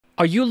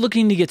Are you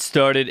looking to get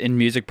started in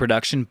music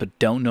production but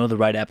don't know the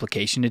right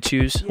application to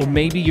choose? Or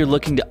maybe you're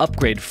looking to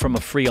upgrade from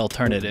a free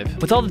alternative.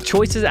 With all the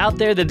choices out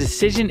there, the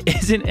decision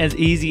isn't as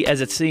easy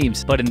as it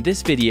seems. But in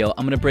this video,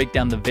 I'm going to break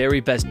down the very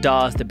best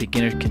DAWs that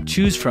beginners can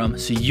choose from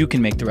so you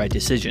can make the right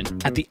decision.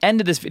 At the end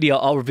of this video,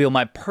 I'll reveal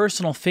my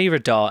personal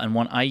favorite DAW and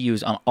one I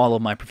use on all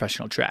of my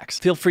professional tracks.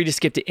 Feel free to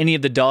skip to any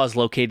of the DAWs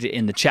located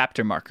in the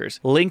chapter markers.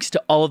 Links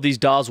to all of these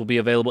DAWs will be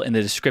available in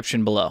the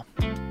description below.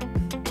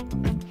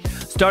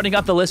 Starting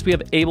off the list, we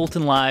have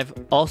Ableton Live,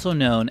 also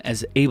known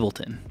as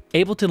Ableton.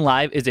 Ableton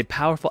Live is a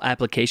powerful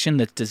application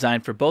that's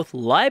designed for both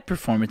live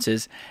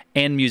performances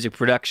and music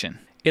production.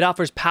 It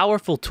offers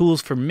powerful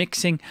tools for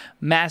mixing,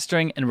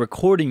 mastering, and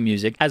recording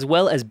music, as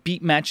well as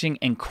beat matching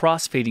and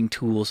crossfading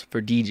tools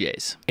for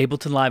DJs.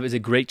 Ableton Live is a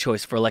great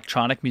choice for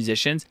electronic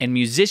musicians and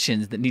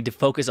musicians that need to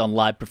focus on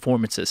live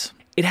performances.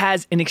 It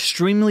has an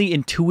extremely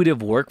intuitive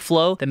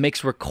workflow that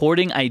makes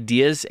recording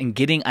ideas and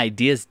getting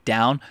ideas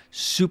down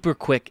super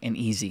quick and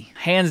easy.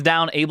 Hands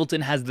down,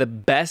 Ableton has the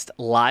best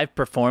live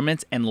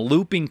performance and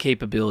looping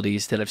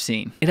capabilities that I've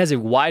seen. It has a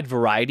wide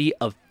variety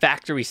of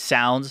factory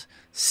sounds,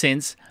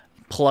 synths,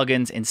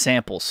 plugins, and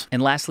samples.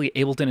 And lastly,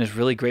 Ableton is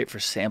really great for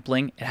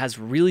sampling. It has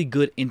really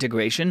good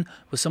integration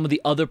with some of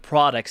the other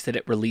products that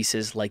it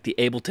releases, like the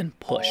Ableton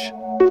Push.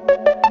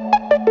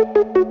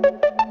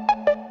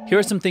 Here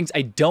are some things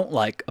I don't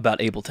like about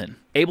Ableton.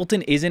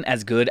 Ableton isn't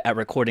as good at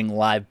recording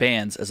live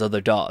bands as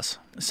other DAWs.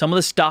 Some of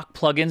the stock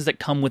plugins that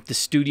come with the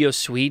Studio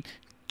Suite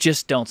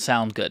just don't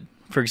sound good.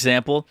 For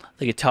example,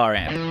 the guitar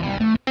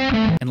amp.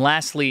 And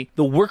lastly,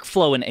 the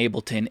workflow in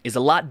Ableton is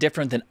a lot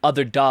different than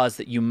other DAWs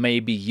that you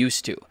may be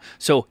used to.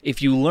 So if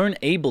you learn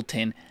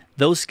Ableton,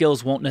 those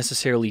skills won't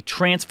necessarily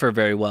transfer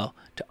very well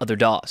to other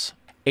DAWs.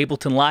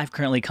 Ableton Live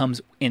currently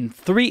comes in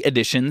 3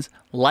 editions: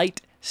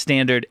 Light,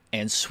 Standard,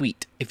 and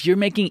Suite. If you're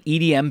making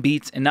EDM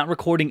beats and not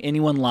recording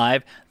anyone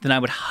live, then I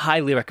would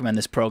highly recommend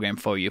this program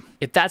for you.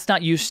 If that's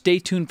not you, stay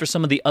tuned for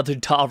some of the other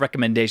DAW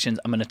recommendations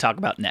I'm going to talk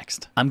about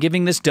next. I'm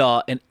giving this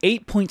DAW an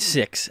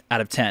 8.6 out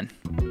of 10.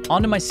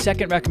 On to my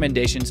second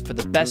recommendations for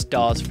the best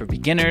DAWs for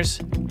beginners.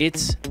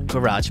 It's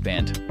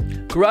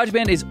Garageband.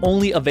 Garageband is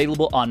only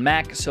available on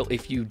Mac, so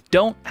if you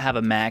don't have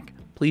a Mac,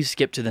 please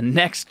skip to the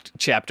next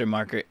chapter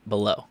marker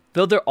below.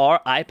 Though there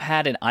are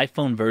iPad and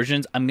iPhone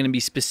versions, I'm going to be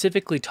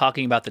specifically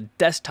talking about the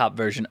desktop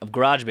version of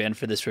Garageband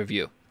for this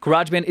review.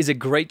 Garageband is a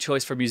great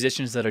choice for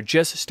musicians that are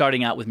just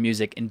starting out with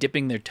music and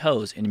dipping their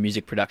toes into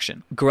music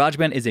production.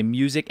 Garageband is a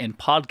music and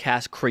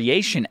podcast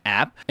creation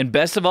app, and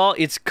best of all,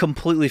 it's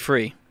completely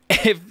free.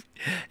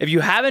 If you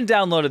haven't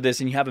downloaded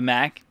this and you have a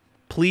Mac,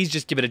 please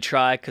just give it a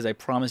try, because I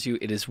promise you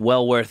it is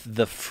well worth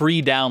the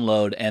free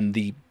download and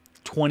the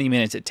 20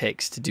 minutes it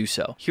takes to do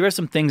so. Here are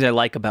some things I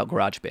like about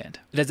GarageBand.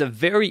 It has a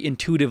very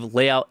intuitive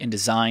layout and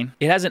design.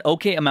 It has an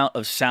okay amount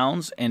of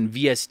sounds and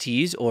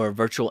VSTs, or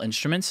virtual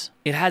instruments.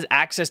 It has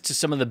access to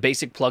some of the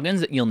basic plugins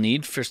that you'll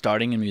need for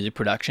starting in music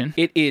production.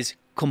 It is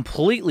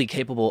completely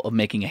capable of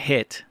making a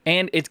hit,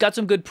 and it's got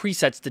some good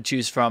presets to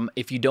choose from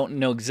if you don't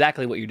know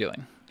exactly what you're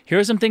doing. Here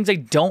are some things I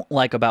don't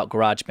like about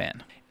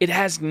GarageBand. It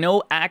has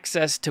no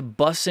access to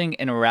busing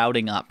and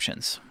routing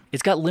options.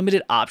 It's got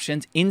limited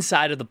options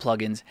inside of the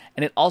plugins,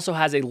 and it also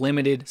has a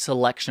limited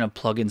selection of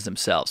plugins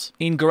themselves.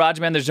 In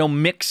GarageBand, there's no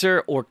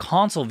mixer or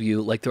console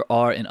view like there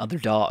are in other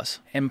DAWs.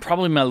 And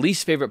probably my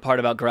least favorite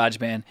part about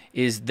GarageBand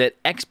is that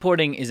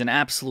exporting is an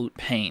absolute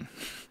pain.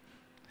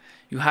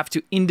 You have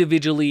to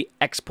individually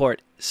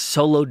export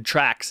soloed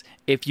tracks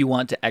if you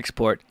want to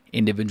export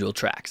individual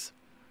tracks.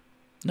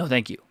 No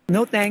thank you.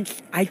 No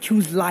thanks, I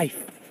choose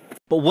life.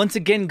 But once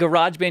again,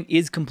 GarageBand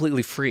is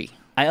completely free.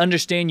 I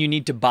understand you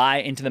need to buy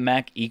into the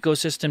Mac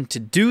ecosystem to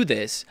do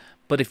this,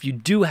 but if you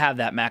do have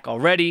that Mac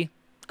already,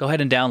 go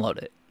ahead and download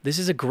it. This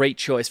is a great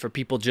choice for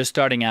people just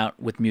starting out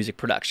with music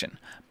production,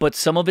 but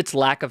some of its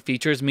lack of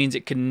features means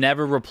it can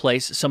never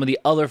replace some of the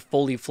other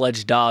fully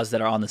fledged DAWs that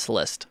are on this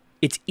list.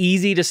 It's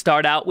easy to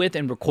start out with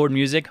and record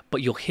music,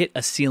 but you'll hit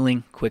a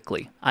ceiling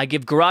quickly. I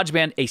give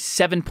GarageBand a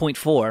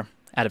 7.4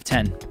 out of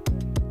 10.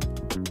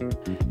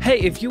 Hey,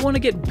 if you want to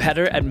get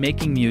better at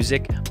making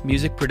music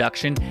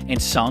production, and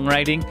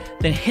songwriting,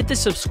 then hit the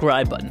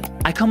subscribe button.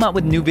 I come out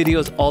with new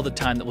videos all the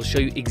time that will show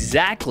you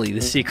exactly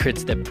the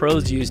secrets that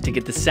pros use to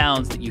get the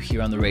sounds that you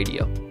hear on the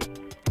radio.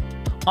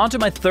 On to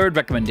my third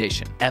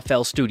recommendation,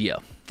 FL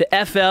Studio.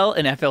 The FL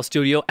in FL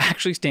Studio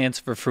actually stands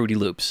for Fruity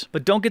Loops.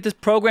 But don't get this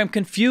program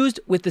confused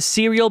with the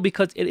cereal,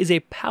 because it is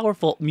a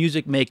powerful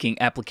music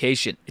making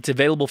application. It's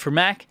available for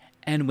Mac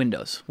and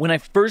Windows. When I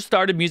first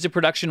started music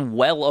production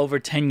well over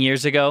 10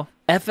 years ago,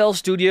 FL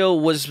Studio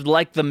was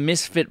like the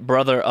misfit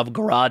brother of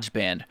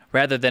GarageBand,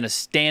 rather than a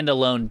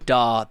standalone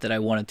DAW that I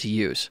wanted to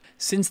use.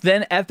 Since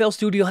then, FL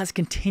Studio has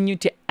continued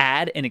to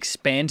add and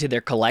expand to their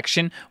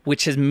collection,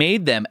 which has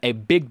made them a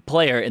big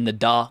player in the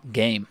DAW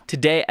game.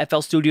 Today,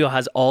 FL Studio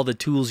has all the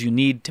tools you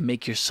need to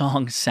make your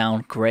songs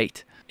sound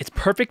great. It's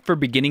perfect for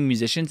beginning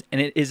musicians, and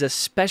it is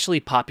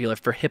especially popular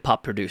for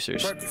hip-hop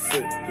producers.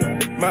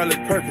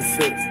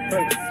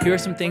 Here are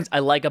some things I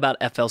like about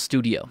FL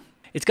Studio.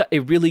 It's got a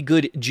really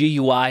good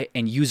GUI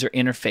and user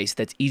interface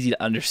that's easy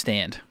to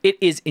understand. It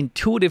is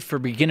intuitive for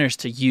beginners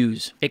to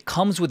use. It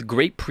comes with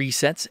great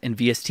presets and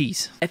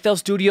VSTs. FL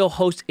Studio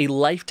hosts a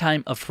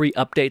lifetime of free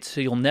updates,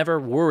 so you'll never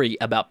worry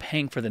about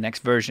paying for the next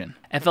version.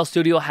 FL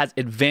Studio has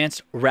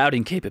advanced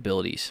routing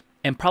capabilities.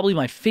 And probably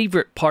my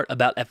favorite part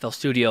about FL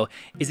Studio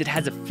is it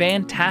has a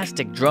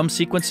fantastic drum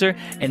sequencer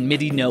and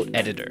MIDI note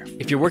editor.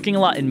 If you're working a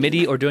lot in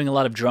MIDI or doing a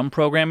lot of drum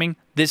programming,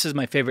 this is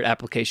my favorite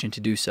application to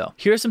do so.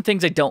 Here are some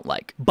things I don't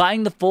like.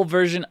 Buying the full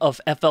version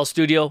of FL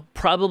Studio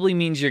probably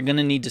means you're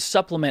gonna need to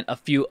supplement a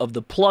few of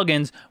the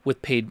plugins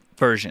with paid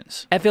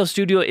versions. FL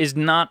Studio is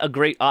not a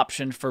great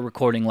option for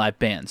recording live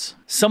bands.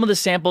 Some of the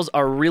samples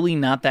are really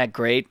not that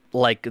great,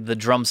 like the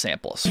drum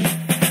samples.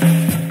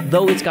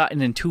 Though it's got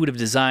an intuitive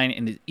design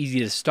and is easy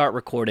to start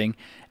recording,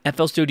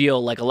 FL Studio,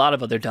 like a lot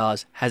of other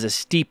DAWs, has a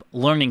steep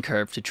learning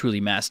curve to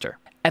truly master.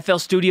 FL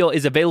Studio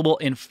is available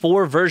in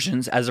 4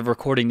 versions as of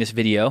recording this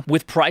video,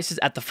 with prices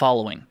at the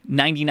following: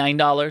 $99,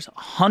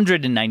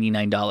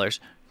 $199,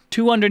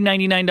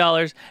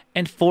 $299,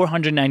 and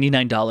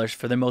 $499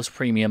 for the most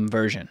premium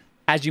version.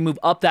 As you move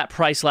up that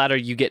price ladder,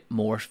 you get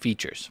more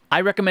features.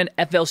 I recommend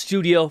FL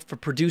Studio for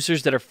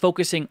producers that are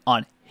focusing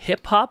on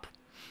hip-hop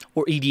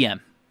or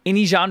EDM.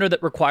 Any genre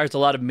that requires a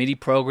lot of MIDI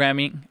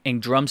programming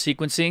and drum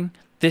sequencing,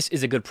 this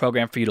is a good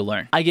program for you to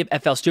learn. I give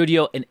FL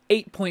Studio an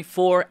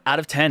 8.4 out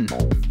of 10.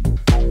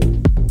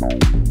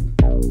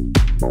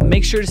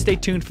 Make sure to stay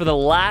tuned for the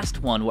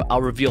last one where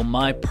I'll reveal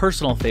my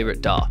personal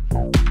favorite DAW.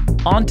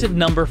 On to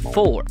number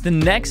 4. The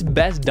next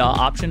best DAW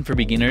option for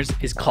beginners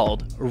is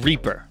called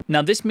Reaper.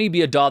 Now this may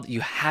be a DAW that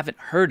you haven't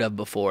heard of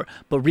before,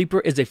 but Reaper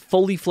is a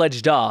fully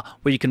fledged DAW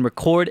where you can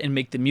record and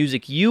make the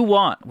music you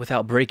want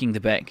without breaking the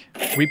bank.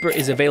 Reaper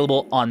is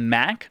available on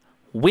Mac,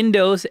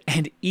 Windows,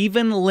 and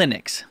even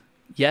Linux.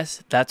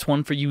 Yes, that's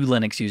one for you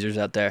Linux users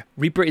out there.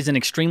 Reaper is an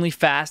extremely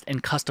fast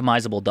and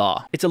customizable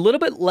DAW. It's a little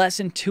bit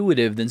less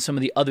intuitive than some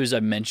of the others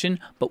I've mentioned,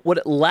 but what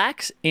it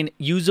lacks in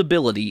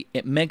usability,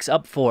 it makes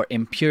up for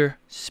in pure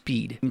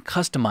speed and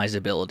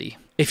customizability.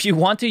 If you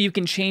want to, you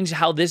can change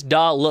how this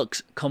DAW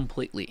looks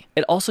completely.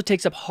 It also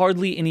takes up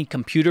hardly any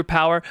computer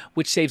power,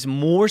 which saves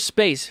more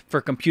space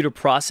for computer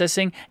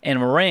processing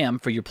and RAM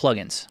for your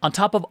plugins. On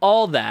top of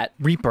all that,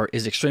 Reaper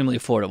is extremely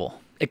affordable.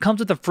 It comes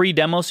with a free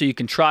demo so you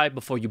can try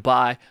before you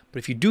buy, but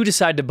if you do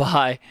decide to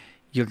buy,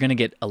 you're gonna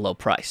get a low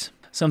price.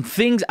 Some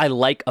things I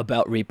like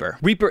about Reaper.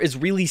 Reaper is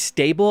really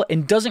stable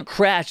and doesn't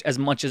crash as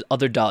much as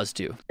other DAWs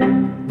do.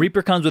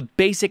 Reaper comes with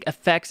basic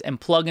effects and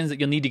plugins that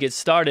you'll need to get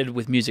started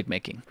with music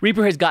making.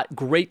 Reaper has got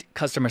great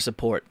customer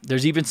support.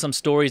 There's even some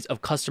stories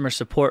of customer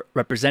support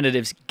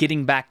representatives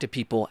getting back to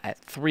people at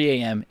 3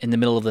 a.m. in the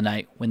middle of the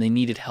night when they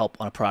needed help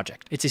on a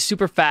project. It's a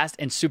super fast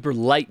and super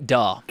light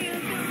DAW.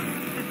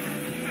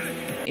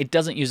 It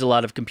doesn't use a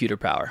lot of computer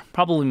power.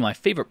 Probably my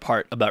favorite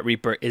part about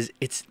Reaper is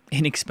it's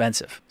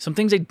inexpensive. Some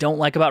things I don't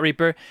like about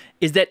Reaper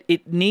is that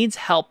it needs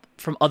help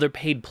from other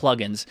paid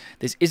plugins.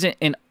 This isn't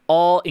an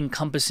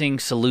all-encompassing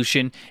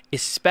solution,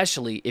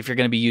 especially if you're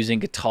going to be using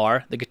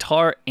guitar. The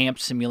guitar amp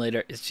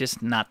simulator is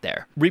just not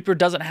there. Reaper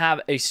doesn't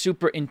have a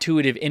super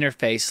intuitive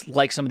interface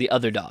like some of the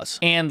other DAWs.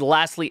 And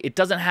lastly, it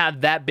doesn't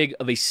have that big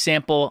of a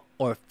sample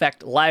or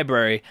effect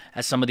library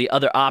as some of the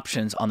other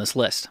options on this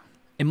list.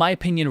 In my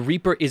opinion,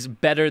 Reaper is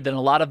better than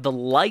a lot of the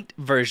light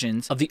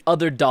versions of the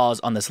other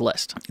DAWs on this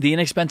list. The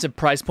inexpensive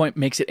price point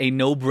makes it a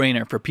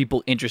no-brainer for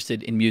people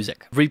interested in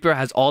music. Reaper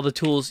has all the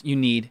tools you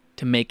need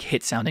to make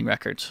hit-sounding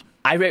records.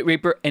 I rate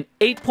Reaper an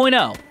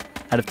 8.0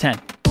 out of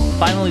 10.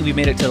 Finally, we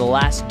made it to the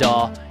last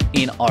DAW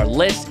in our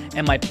list,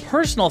 and my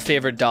personal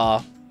favorite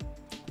DAW,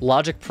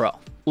 Logic Pro.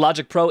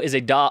 Logic Pro is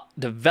a DAW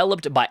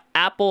developed by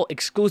Apple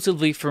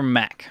exclusively for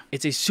Mac.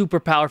 It's a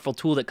super powerful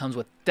tool that comes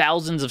with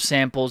thousands of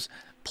samples,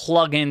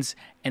 plugins,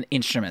 and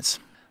instruments.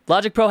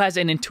 Logic Pro has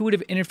an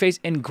intuitive interface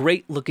and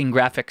great looking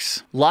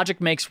graphics.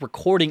 Logic makes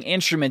recording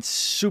instruments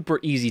super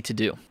easy to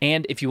do.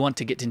 And if you want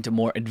to get into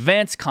more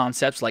advanced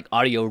concepts like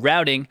audio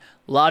routing,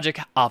 Logic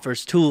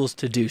offers tools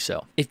to do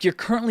so. If you're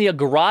currently a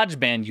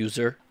Garageband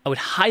user, I would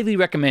highly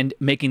recommend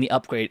making the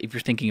upgrade if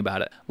you're thinking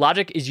about it.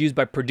 Logic is used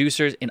by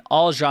producers in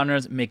all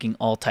genres making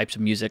all types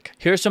of music.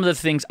 Here are some of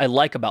the things I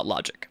like about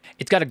Logic.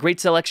 It's got a great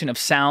selection of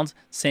sounds,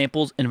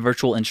 samples, and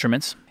virtual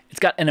instruments. It's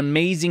got an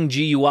amazing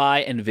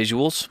GUI and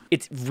visuals.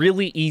 It's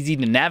really easy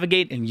to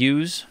navigate and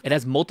use. It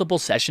has multiple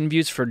session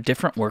views for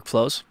different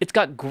workflows. It's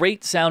got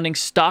great sounding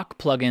stock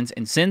plugins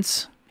and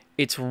synths.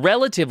 It's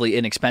relatively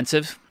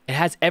inexpensive. It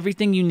has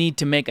everything you need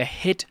to make a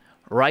hit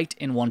right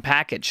in one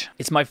package.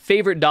 It's my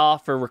favorite DAW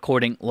for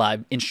recording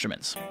live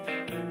instruments.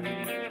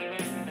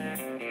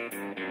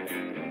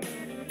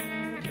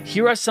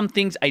 Here are some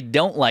things I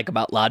don't like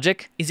about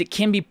Logic, is it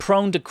can be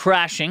prone to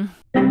crashing.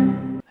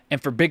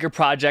 And for bigger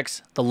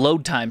projects, the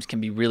load times can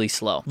be really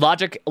slow.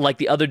 Logic, like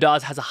the other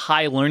DAWs, has a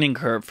high learning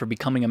curve for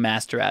becoming a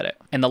master at it.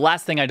 And the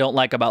last thing I don't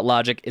like about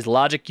Logic is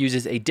Logic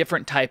uses a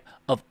different type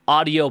of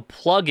audio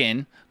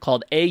plugin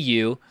called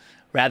AU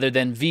rather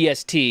than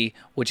VST,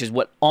 which is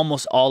what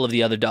almost all of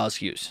the other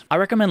DAWs use. I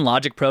recommend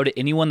Logic Pro to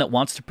anyone that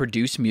wants to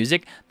produce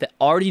music that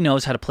already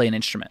knows how to play an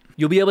instrument.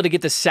 You'll be able to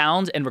get the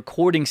sounds and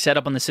recording set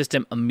up on the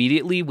system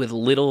immediately with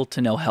little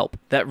to no help.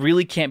 That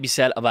really can't be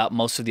said about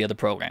most of the other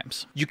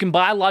programs. You can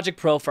buy Logic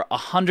Pro for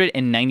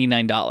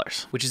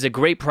 $199, which is a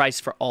great price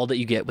for all that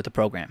you get with the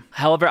program.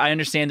 However, I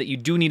understand that you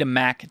do need a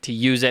Mac to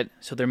use it,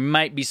 so there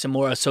might be some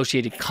more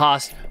associated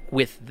costs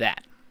with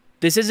that.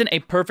 This isn't a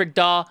perfect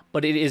DAW,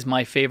 but it is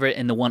my favorite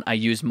and the one I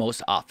use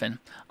most often.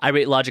 I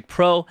rate Logic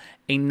Pro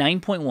a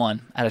 9.1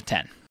 out of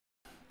 10.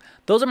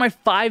 Those are my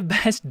 5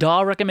 best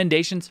DAW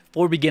recommendations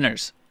for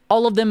beginners.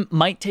 All of them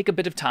might take a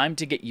bit of time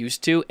to get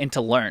used to and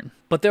to learn,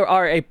 but there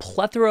are a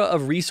plethora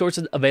of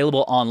resources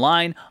available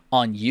online,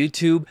 on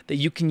YouTube, that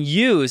you can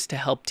use to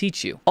help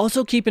teach you.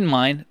 Also keep in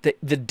mind that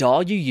the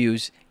DAW you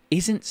use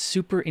isn't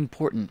super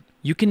important.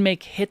 You can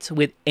make hits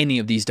with any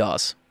of these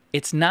DAWs.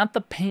 It's not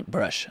the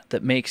paintbrush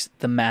that makes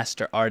the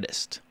master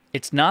artist.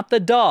 It's not the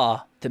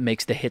DAW that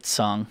makes the hit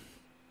song.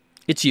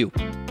 It's you.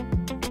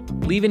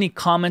 Leave any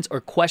comments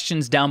or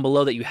questions down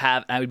below that you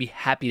have, and I would be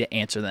happy to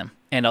answer them.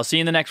 And I'll see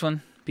you in the next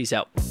one. Peace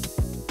out.